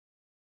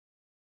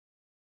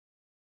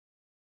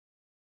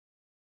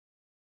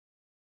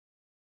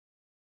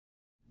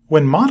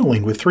When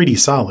modeling with 3D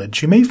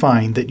solids, you may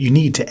find that you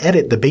need to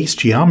edit the base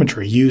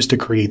geometry used to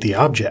create the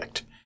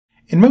object.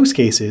 In most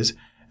cases,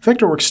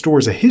 Vectorworks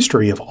stores a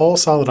history of all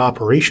solid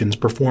operations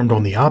performed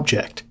on the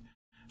object,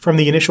 from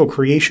the initial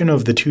creation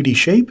of the 2D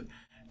shape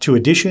to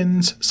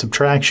additions,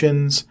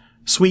 subtractions,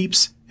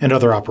 sweeps, and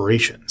other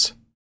operations.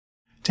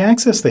 To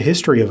access the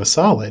history of a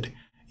solid,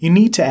 you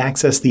need to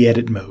access the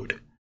Edit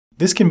mode.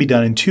 This can be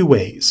done in two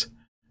ways.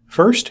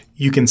 First,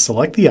 you can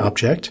select the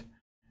object,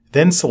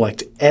 then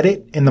select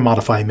Edit in the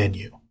Modify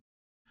menu.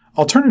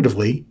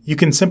 Alternatively, you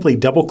can simply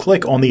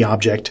double-click on the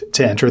object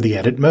to enter the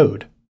Edit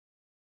mode.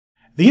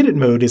 The Edit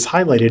mode is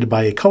highlighted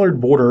by a colored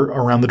border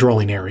around the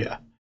drawing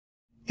area.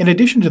 In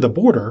addition to the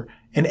border,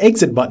 an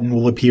Exit button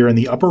will appear in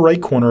the upper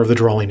right corner of the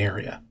drawing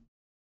area.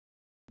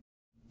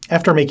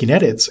 After making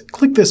edits,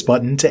 click this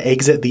button to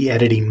exit the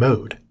editing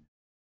mode.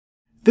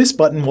 This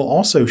button will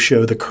also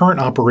show the current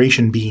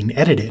operation being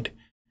edited.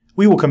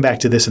 We will come back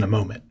to this in a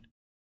moment.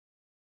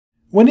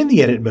 When in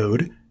the Edit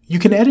mode, you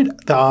can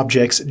edit the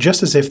objects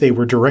just as if they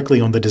were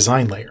directly on the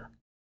design layer.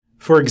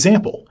 For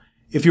example,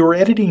 if you are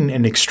editing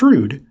an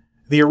extrude,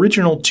 the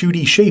original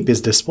 2D shape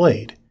is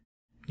displayed.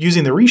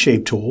 Using the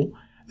Reshape tool,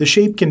 the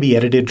shape can be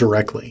edited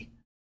directly.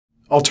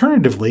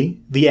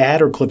 Alternatively, the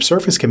Add or Clip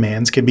Surface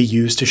commands can be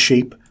used to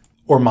shape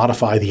or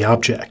modify the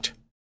object.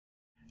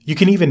 You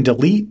can even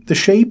delete the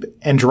shape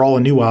and draw a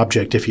new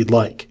object if you'd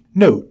like.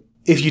 Note,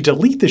 if you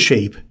delete the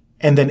shape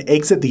and then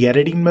exit the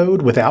editing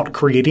mode without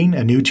creating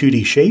a new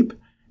 2D shape,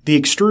 the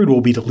extrude will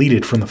be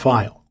deleted from the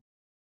file.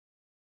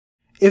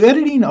 If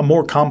editing a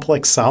more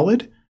complex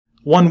solid,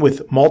 one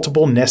with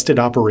multiple nested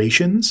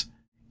operations,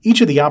 each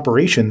of the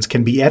operations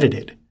can be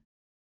edited.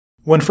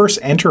 When first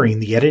entering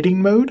the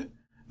editing mode,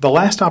 the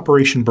last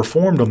operation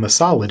performed on the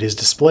solid is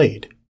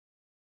displayed.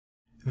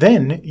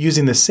 Then,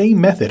 using the same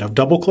method of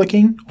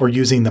double-clicking or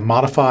using the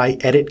Modify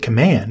Edit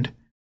command,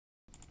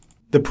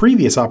 the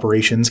previous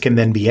operations can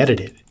then be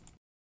edited.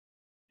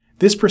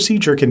 This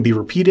procedure can be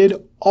repeated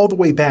all the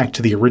way back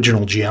to the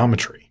original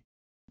geometry.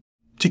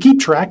 To keep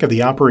track of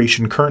the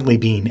operation currently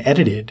being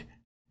edited,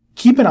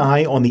 keep an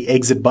eye on the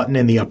Exit button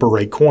in the upper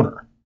right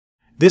corner.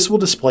 This will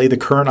display the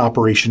current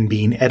operation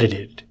being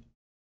edited.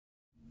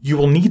 You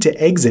will need to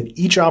exit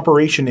each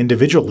operation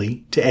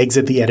individually to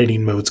exit the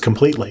editing modes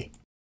completely.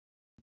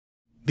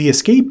 The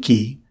Escape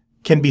key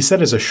can be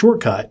set as a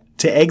shortcut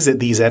to exit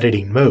these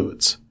editing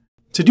modes.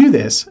 To do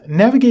this,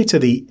 navigate to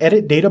the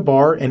Edit Data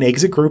Bar and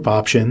Exit Group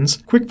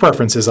Options Quick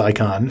Preferences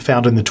icon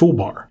found in the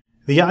toolbar.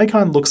 The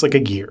icon looks like a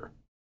gear.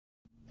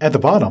 At the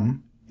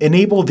bottom,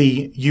 enable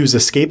the Use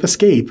Escape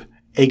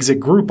Exit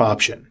Group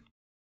option.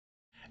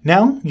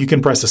 Now you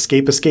can press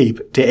Escape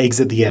to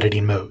exit the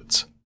editing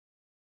modes.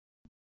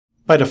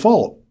 By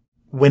default,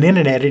 when in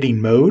an editing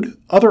mode,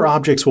 other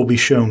objects will be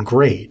shown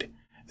grayed.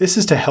 This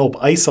is to help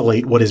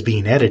isolate what is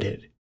being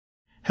edited.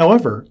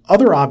 However,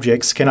 other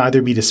objects can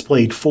either be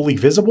displayed fully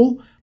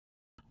visible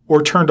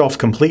or turned off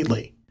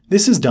completely.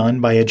 This is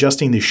done by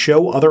adjusting the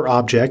Show Other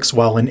Objects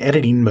While in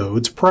Editing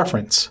Modes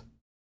preference.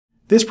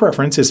 This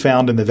preference is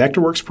found in the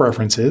Vectorworks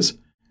Preferences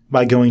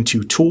by going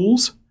to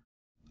Tools,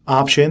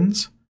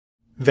 Options,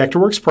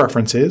 Vectorworks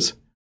Preferences,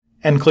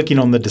 and clicking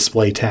on the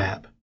Display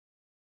tab.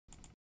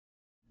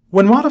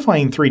 When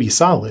modifying 3D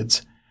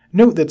solids,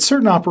 note that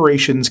certain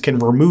operations can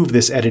remove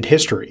this edit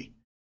history.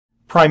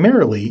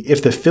 Primarily,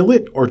 if the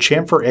Fillet or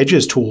Chamfer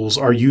Edges tools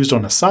are used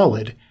on a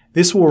solid,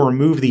 this will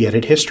remove the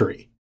edit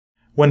history.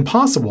 When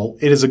possible,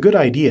 it is a good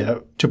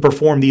idea to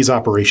perform these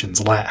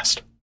operations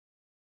last.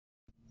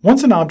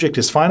 Once an object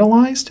is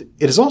finalized,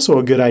 it is also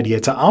a good idea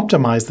to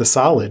optimize the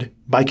solid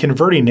by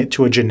converting it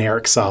to a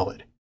generic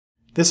solid.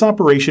 This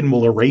operation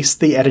will erase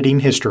the editing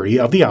history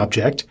of the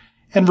object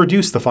and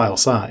reduce the file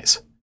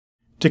size.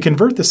 To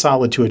convert the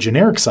solid to a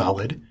generic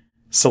solid,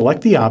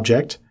 select the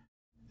object,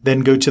 then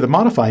go to the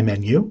Modify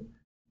menu,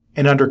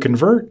 and under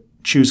Convert,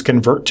 choose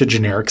Convert to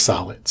Generic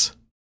Solids.